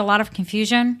know there's a lot of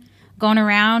confusion going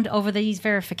around over these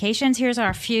verifications. Here's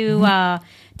our few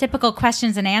typical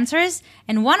questions and answers.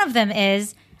 And one of them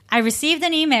is, I received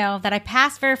an email that I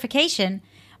passed verification,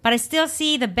 but I still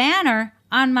see the banner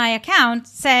on my account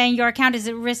saying your account is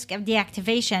at risk of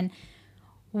deactivation.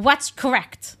 What's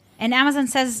correct? And Amazon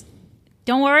says,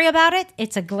 don't worry about it.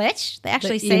 It's a glitch. They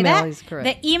actually say that.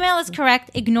 The email is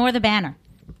correct. Ignore the banner.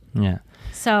 Yeah.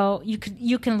 So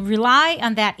you can rely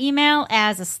on that email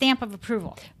as a stamp of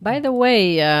approval. By the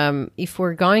way, if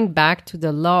we're going back to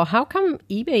the law, how come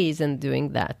eBay isn't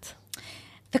doing that?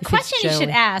 The question you should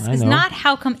ask is not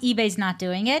how come eBay's not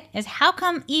doing it, is how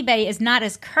come eBay is not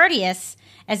as courteous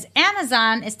as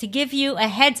Amazon is to give you a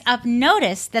heads-up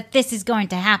notice that this is going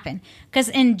to happen. Because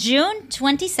in June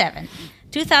 27,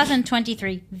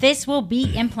 2023, this will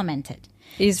be implemented.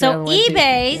 So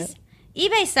eBay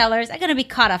sellers are going to be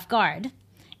caught off guard.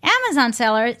 Amazon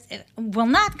sellers will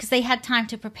not, because they had time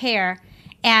to prepare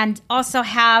and also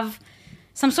have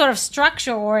some sort of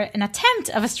structure or an attempt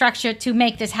of a structure to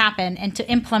make this happen and to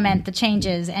implement the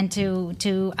changes and to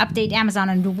update Amazon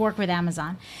and to work with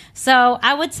Amazon. So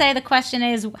I would say the question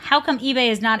is, how come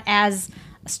eBay is not as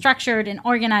structured and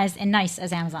organized and nice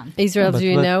as Amazon? Israel, do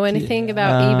you know anything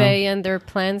about eBay and their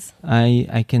plans?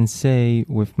 I can say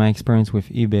with my experience with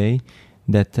eBay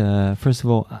that, first of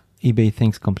all, eBay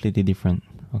thinks completely different.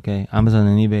 Okay, Amazon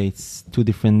and eBay, it's two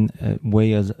different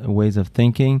ways of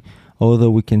thinking. Although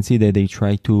we can see that they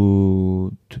try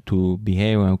to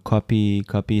behave and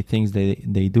copy things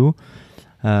they do.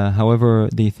 However,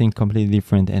 they think completely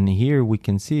different. And here we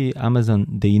can see Amazon,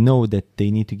 they know that they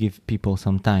need to give people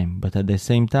some time, but at the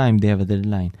same time they have a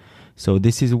deadline. So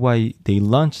this is why they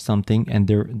launch something, and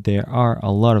there are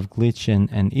a lot of glitch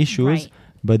and issues. Right.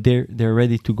 But they're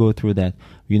ready to go through that.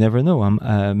 You never know.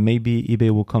 Maybe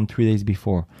eBay will come 3 days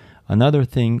before. Another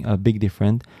thing, a big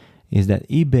difference, is that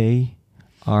eBay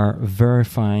are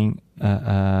verifying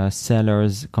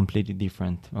sellers completely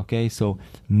different. Okay, so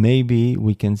maybe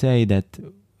we can say that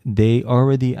they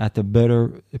already at a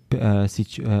better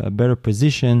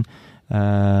position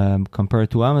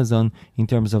compared to Amazon in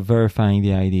terms of verifying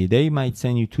the ID. They might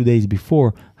send you 2 days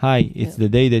before, hi, it's the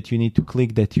day that you need to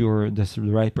click that you're the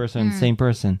right person, same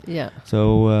person. Yeah.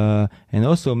 So, and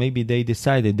also maybe they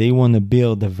decided they want to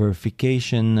build a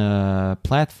verification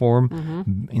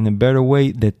platform in a better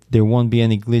way that there won't be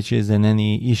any glitches and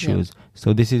any issues. Yeah.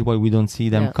 So this is why we don't see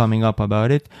them coming up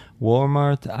about it.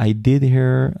 Walmart, I did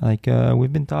hear,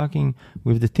 we've been talking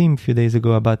with the team a few days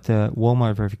ago about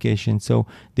Walmart verification. So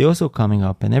they're also coming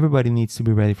up, and everybody needs to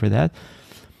be ready for that.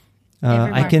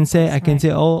 I can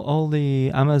say all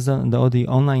the Amazon, all the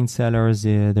online sellers,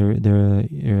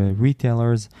 the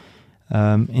retailers,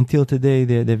 until today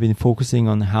they've been focusing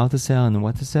on how to sell and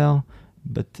what to sell.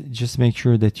 But just make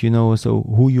sure that you know also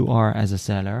who you are as a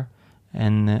seller,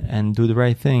 and do the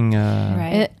right thing.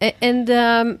 Right.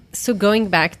 And so going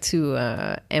back to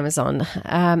Amazon,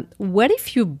 what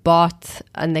if you bought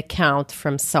an account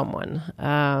from someone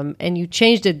and you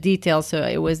changed the details? So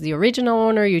it was the original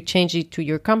owner, you changed it to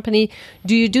your company.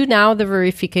 Do you do now the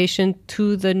verification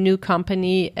to the new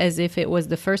company as if it was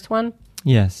the first one?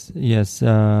 Yes,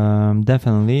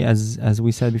 definitely. As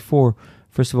we said before,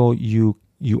 first of all, you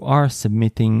are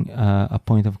submitting a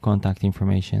point of contact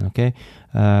information, okay?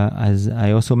 As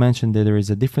I also mentioned, that there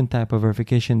is a different type of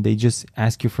verification. They just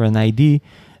ask you for an ID,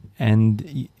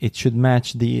 and it should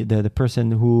match the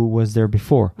person who was there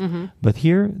before. Mm-hmm. But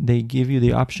here, they give you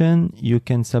the option. You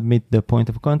can submit the point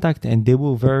of contact, and they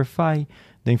will verify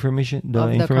the information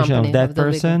of that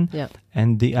person,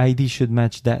 and the ID should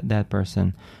match that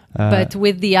person. But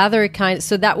with the other kind,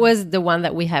 so that was the one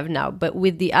that we have now. But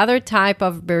with the other type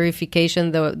of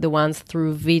verification, the ones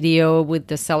through video with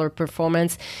the seller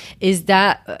performance, is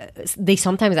that they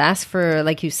sometimes ask for,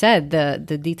 like you said,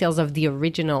 the details of the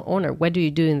original owner. What do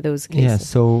you do in those cases? Yeah,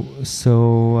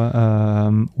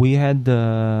 so we had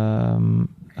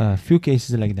a few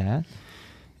cases like that.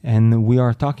 And we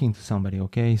are talking to somebody,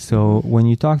 okay? So when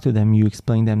you talk to them, you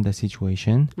explain them the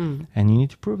situation, and you need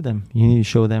to prove them. You need to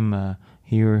show them,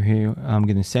 here, I'm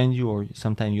going to send you, or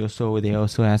sometimes they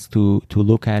also ask to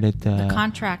look at it. The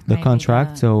contract.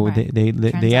 So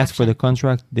they ask for the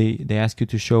contract. They ask you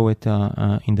to show it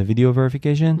in the video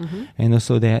verification, and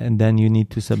also and then you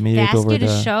need to submit it over the... They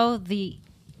ask you to show the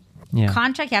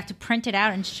contract. You have to print it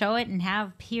out and show it, and here's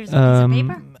a piece of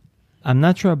paper. I'm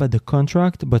not sure about the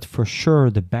contract, but for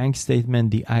sure the bank statement,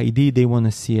 the ID, they want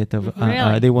to see it.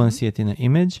 They want to see it in an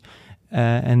image,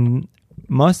 and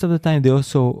most of the time they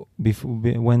also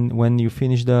when you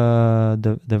finish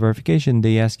the verification,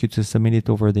 they ask you to submit it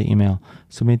over the email.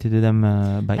 Submit it to them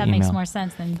by email. That makes more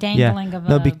sense than dangling of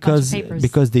bunch of papers.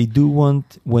 Because they do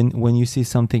want when you see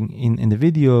something in the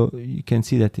video, you can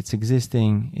see that it's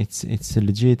existing, it's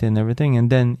legit and everything, and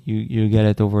then you get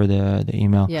it over the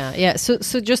email. Yeah.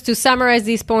 So just to summarize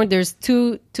this point, there's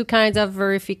two kinds of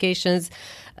verifications.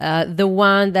 The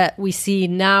one that we see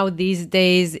now these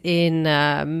days in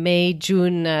May,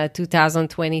 June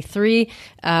 2023,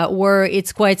 where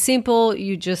it's quite simple.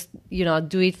 You just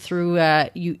do it through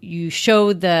you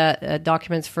show the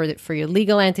documents for your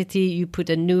legal entity. You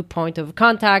put a new point of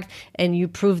contact, and you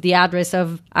prove the address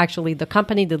of actually the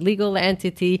company, the legal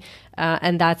entity.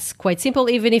 And that's quite simple,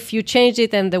 even if you changed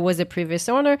it and there was a previous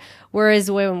owner.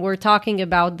 Whereas when we're talking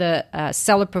about the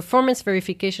seller performance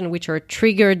verification, which are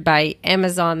triggered by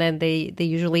Amazon, and they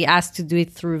usually ask to do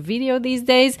it through video these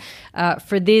days,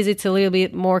 for this it's a little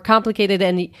bit more complicated,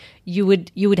 and you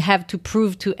would have to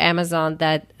prove to Amazon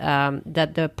that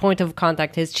the point of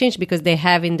contact has changed, because they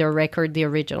have in their record the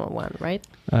original one, right?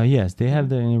 Yes, they have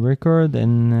the record,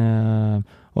 and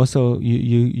also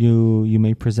you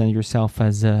may present yourself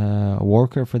as a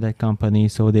worker for that company,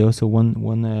 so they also want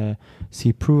to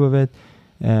see proof of it.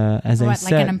 As I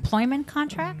said, like an employment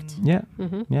contract? Yeah,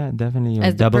 definitely.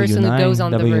 As the person who goes on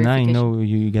the verification. No,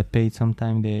 you get paid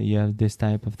sometime. You have this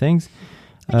type of things.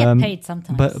 I get paid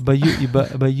sometimes. But you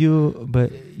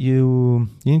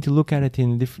need to look at it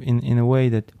in a way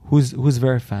that who's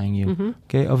verifying you. Mm-hmm.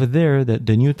 Okay, over there,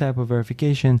 the new type of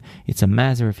verification, it's a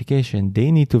mass verification. They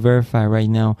need to verify right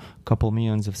now a couple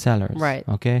millions of sellers. Right.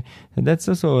 Okay, and that's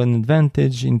also an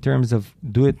advantage in terms of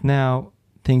do it now.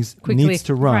 Things quickly needs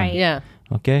to run. Right. Yeah.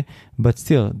 Okay, but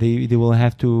still, you will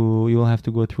have to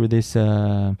go through this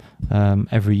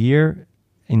every year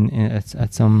at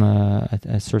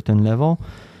a certain level.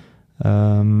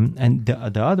 And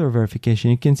the other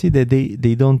verification, you can see that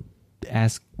they don't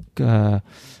ask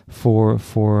for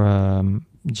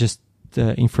just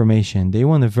information. They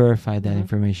want to verify that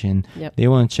information. Yep. They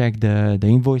want to check the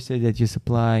invoices that you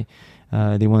supply.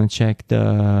 They want to check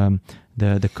the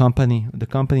company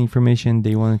information.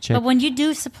 They want to check. But when you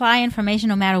do supply information,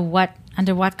 no matter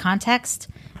under what context,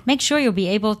 make sure you'll be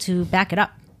able to back it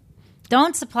up.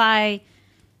 Don't supply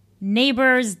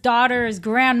neighbor's daughter's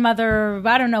grandmother,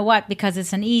 I don't know what, because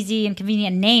it's an easy and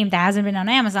convenient name that hasn't been on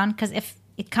Amazon. Because if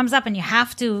it comes up and you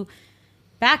have to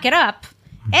back it up,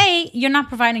 A, you're not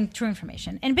providing true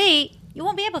information, and B, you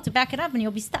won't be able to back it up and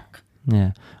you'll be stuck.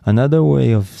 Yeah. Another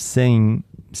way of saying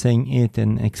it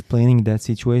and explaining that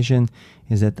situation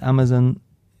is that Amazon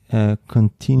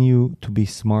continue to be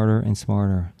smarter and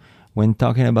smarter. When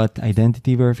talking about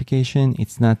identity verification,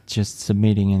 it's not just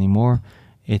submitting anymore.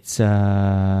 It's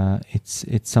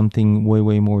something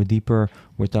way more deeper.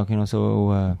 We're talking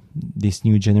also this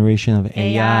new generation of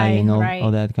AI and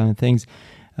all that kind of things.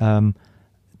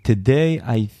 today,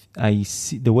 I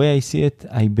see the way I see it.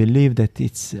 I believe that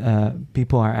it's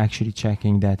people are actually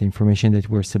checking that information that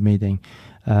we're submitting.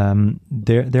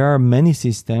 There are many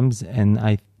systems, and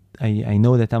I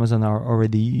know that Amazon are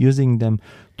already using them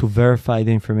to verify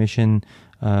the information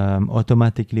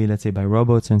automatically, let's say by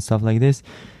robots and stuff like this.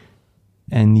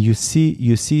 And you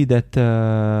see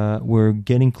that we're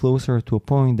getting closer to a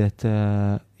point that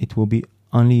it will be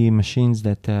only machines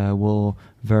that will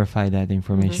verify that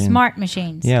information. Smart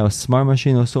machines. Yeah, a smart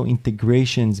machine. Also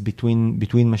integrations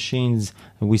between machines.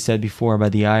 We said before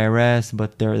about the IRS,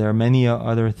 but there are many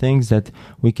other things that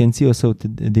we can see also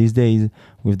these days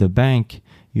with the bank.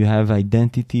 You have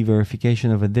identity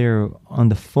verification over there on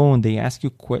the phone. They ask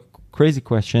you crazy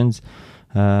questions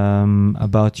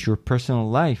about your personal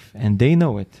life, and they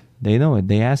know it.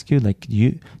 They ask you, like,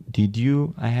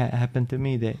 happened to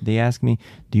me. They ask me,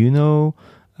 do you know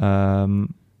a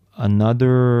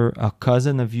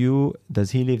cousin of you?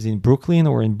 Does he lives in Brooklyn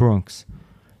or in Bronx?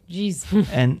 Jeez.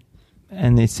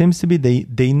 and it seems to be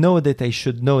they know that I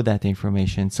should know that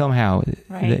information somehow.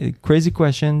 Right. Crazy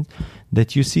questions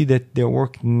that you see that they're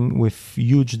working with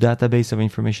huge database of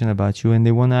information about you, and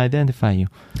they want to identify you.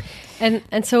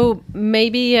 And so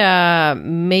maybe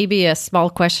a small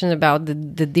question about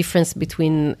the difference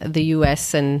between the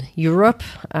US and Europe.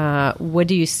 What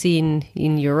do you see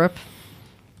in Europe?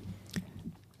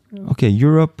 Okay,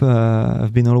 Europe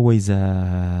have been always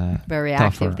very tougher.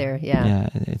 Active there. Yeah,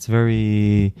 it's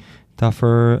very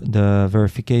tougher. The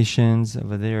verifications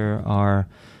over there are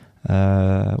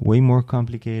way more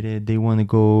complicated. They want to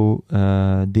go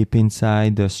deep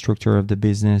inside the structure of the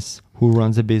business, who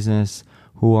runs the business,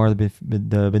 who are the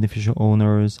beneficial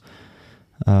owners,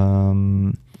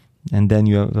 and then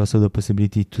you have also the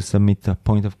possibility to submit a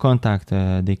point of contact.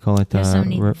 They call it There's so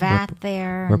many VAT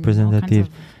there. Representative.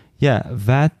 Yeah,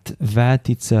 VAT.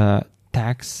 It's a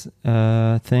tax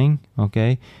thing.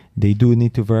 Okay, they do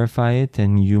need to verify it,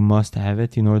 and you must have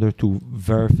it in order to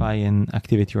verify and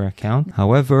activate your account.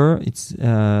 However, it's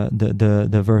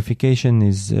the verification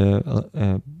is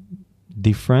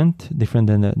different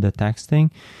than the tax thing.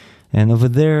 And over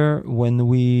there, when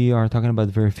we are talking about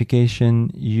verification,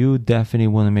 you definitely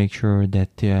want to make sure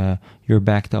that you're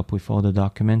backed up with all the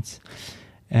documents.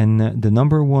 And the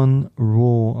number one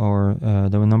rule, or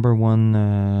the number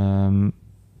one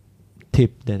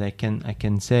tip that I can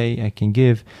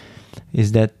give,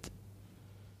 is that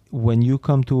when you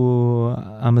come to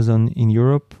Amazon in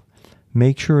Europe,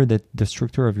 make sure that the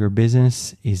structure of your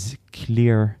business is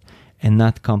clear and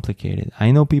not complicated.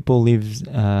 I know people live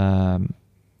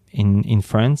in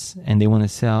France, and they want to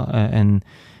sell and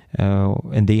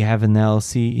they have an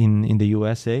LLC in the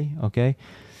USA, okay,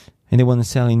 and they want to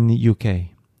sell in the UK,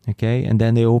 okay, and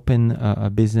then they open a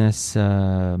business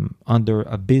under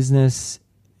a business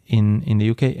in the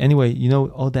UK. Anyway,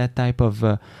 all that type of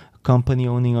company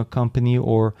owning a company,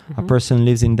 or a person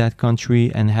lives in that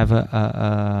country and have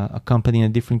a company in a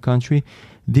different country.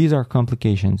 These are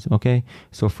complications, okay?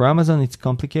 So for Amazon, it's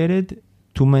complicated,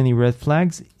 too many red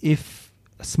flags. If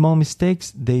small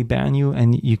mistakes, they ban you,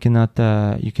 and you cannot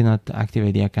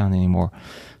activate the account anymore.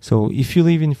 So if you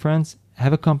live in France,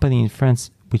 have a company in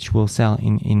France which will sell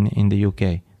in the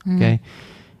UK. Okay,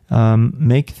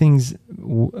 make things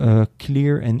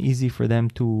clear and easy for them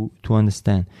to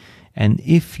understand. And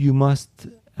if you must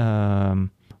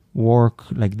work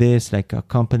like this, like a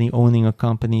company owning a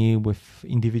company with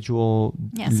individual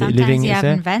sometimes living, you have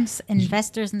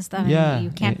investors and stuff, and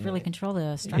you can't really control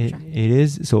the structure. It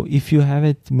is. So if you have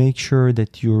it, make sure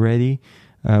that you're ready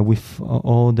with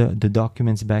all the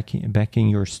documents backing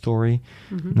your story,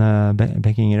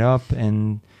 backing it up,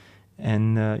 and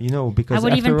because I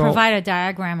would even provide a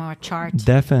diagram or a chart.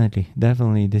 Definitely.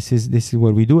 This is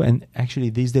what we do. And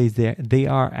actually, these days they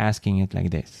are asking it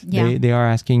like this. Yeah. They are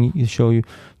asking you, show you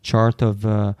chart of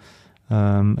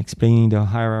explaining the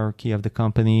hierarchy of the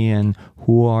company and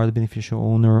who are the beneficial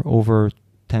owner over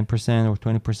 10% or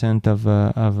 20%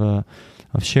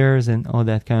 of shares and all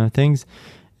that kind of things.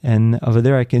 And over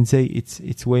there, I can say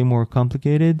it's way more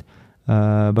complicated.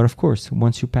 But of course,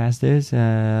 once you pass this,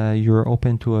 you're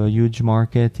open to a huge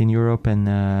market in Europe, and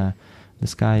the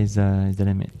sky is the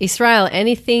limit. Israel,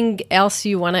 anything else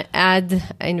you want to add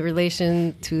in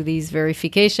relation to these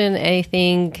verification?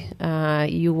 Anything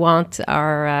you want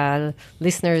our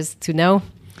listeners to know?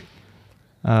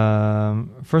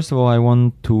 First of all, I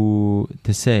want to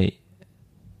say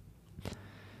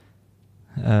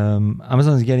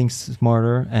Amazon is getting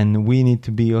smarter, and we need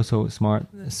to be also smart.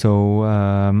 So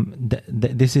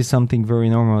this is something very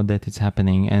normal that it's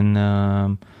happening,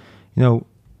 and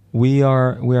we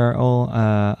are all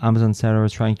Amazon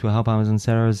sellers trying to help Amazon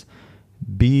sellers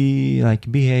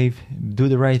behave, do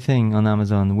the right thing on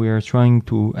Amazon. We are trying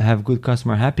to have good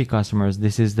happy customers.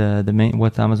 This is the main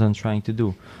what Amazon's trying to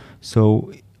do.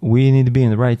 So we need to be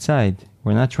on the right side.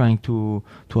 We're not trying to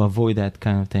avoid that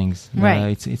kind of things.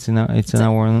 Right.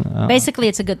 Basically,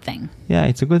 it's a good thing. Yeah,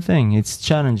 it's a good thing. It's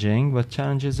challenging, but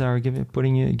challenges are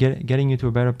getting you to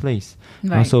a better place.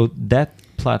 Right. So that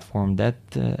platform, that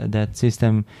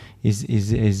system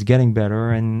is getting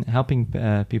better and helping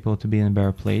people to be in a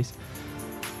better place.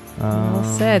 Well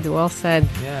said.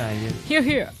 Yeah.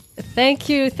 Here. Thank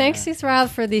you. Thanks, Israel,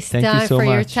 for this Thank time, you so for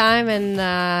your much. time, and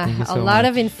a lot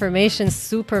of information,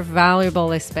 super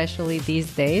valuable, especially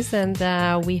these days. And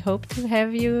we hope to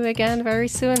have you again very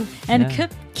soon. And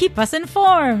keep us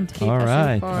informed. All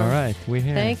right. We're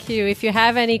here. Thank you. If you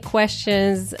have any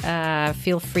questions,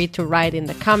 feel free to write in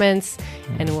the comments,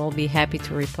 and we'll be happy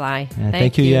to reply.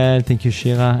 Thank you, Yael. Thank you,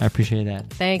 Shira. I appreciate that.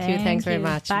 Thank you. Thanks very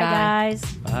much. Bye, guys.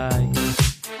 Bye.